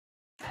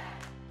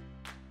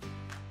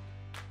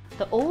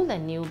The old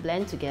and new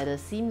blend together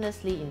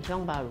seamlessly in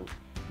Tiong Bahru,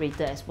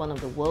 rated as one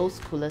of the world's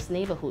coolest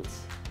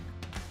neighborhoods.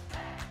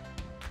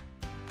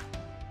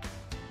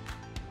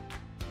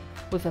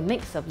 With a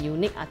mix of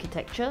unique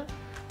architecture,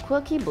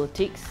 quirky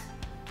boutiques,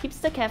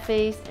 hipster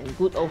cafes and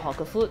good old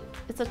hawker food,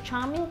 it's a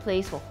charming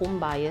place for home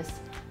buyers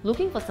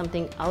looking for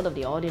something out of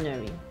the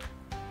ordinary.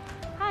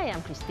 Hi,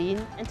 I'm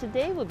Christine, and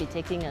today we'll be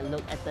taking a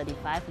look at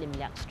 35 Lim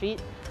Liak Street,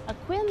 a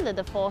quaint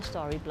little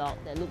 4-story block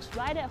that looks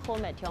right at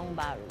home at Tiong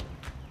Bahru.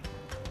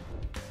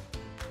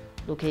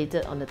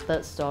 Located on the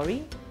 3rd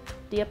story,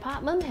 the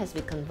apartment has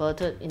been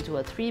converted into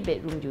a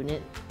 3-bedroom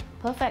unit,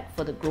 perfect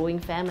for the growing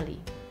family.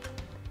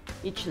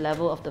 Each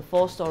level of the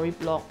 4-story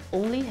block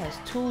only has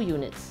 2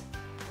 units,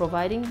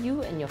 providing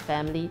you and your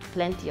family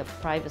plenty of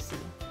privacy.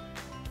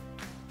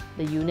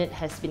 The unit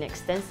has been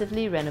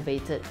extensively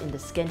renovated in the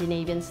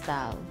Scandinavian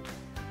style.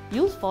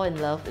 You'll fall in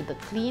love with the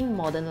clean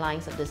modern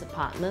lines of this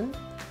apartment,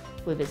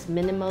 with its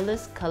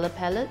minimalist color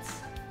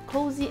palettes,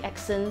 cozy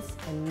accents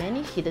and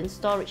many hidden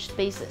storage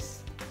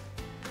spaces.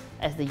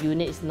 As the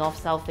unit is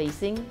north-south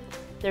facing,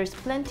 there is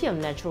plenty of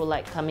natural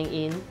light coming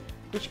in,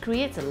 which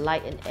creates a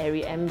light and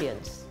airy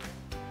ambience.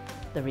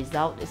 The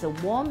result is a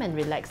warm and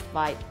relaxed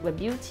vibe where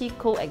beauty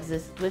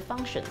coexists with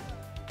function.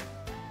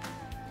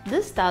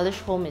 This stylish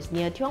home is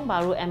near Tiong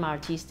Bahru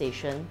MRT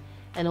station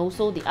and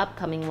also the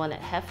upcoming one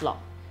at Havelock,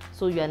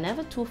 so you are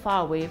never too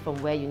far away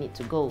from where you need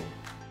to go.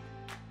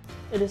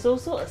 It is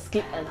also a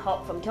skip and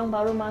hop from Tiong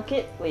Bahru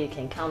Market, where you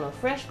can count on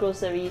fresh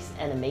groceries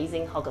and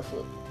amazing hawker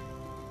food.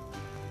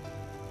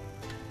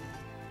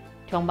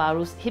 Tiong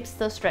Bahru's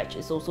hipster stretch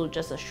is also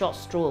just a short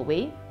stroll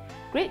away,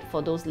 great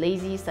for those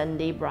lazy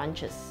Sunday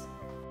brunches.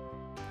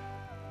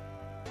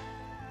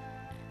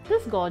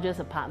 This gorgeous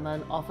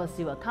apartment offers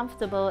you a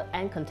comfortable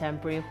and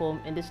contemporary home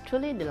in this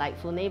truly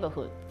delightful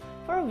neighborhood.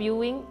 For a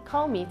viewing,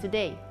 call me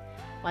today.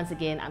 Once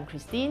again, I'm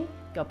Christine,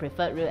 your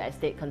preferred real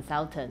estate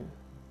consultant.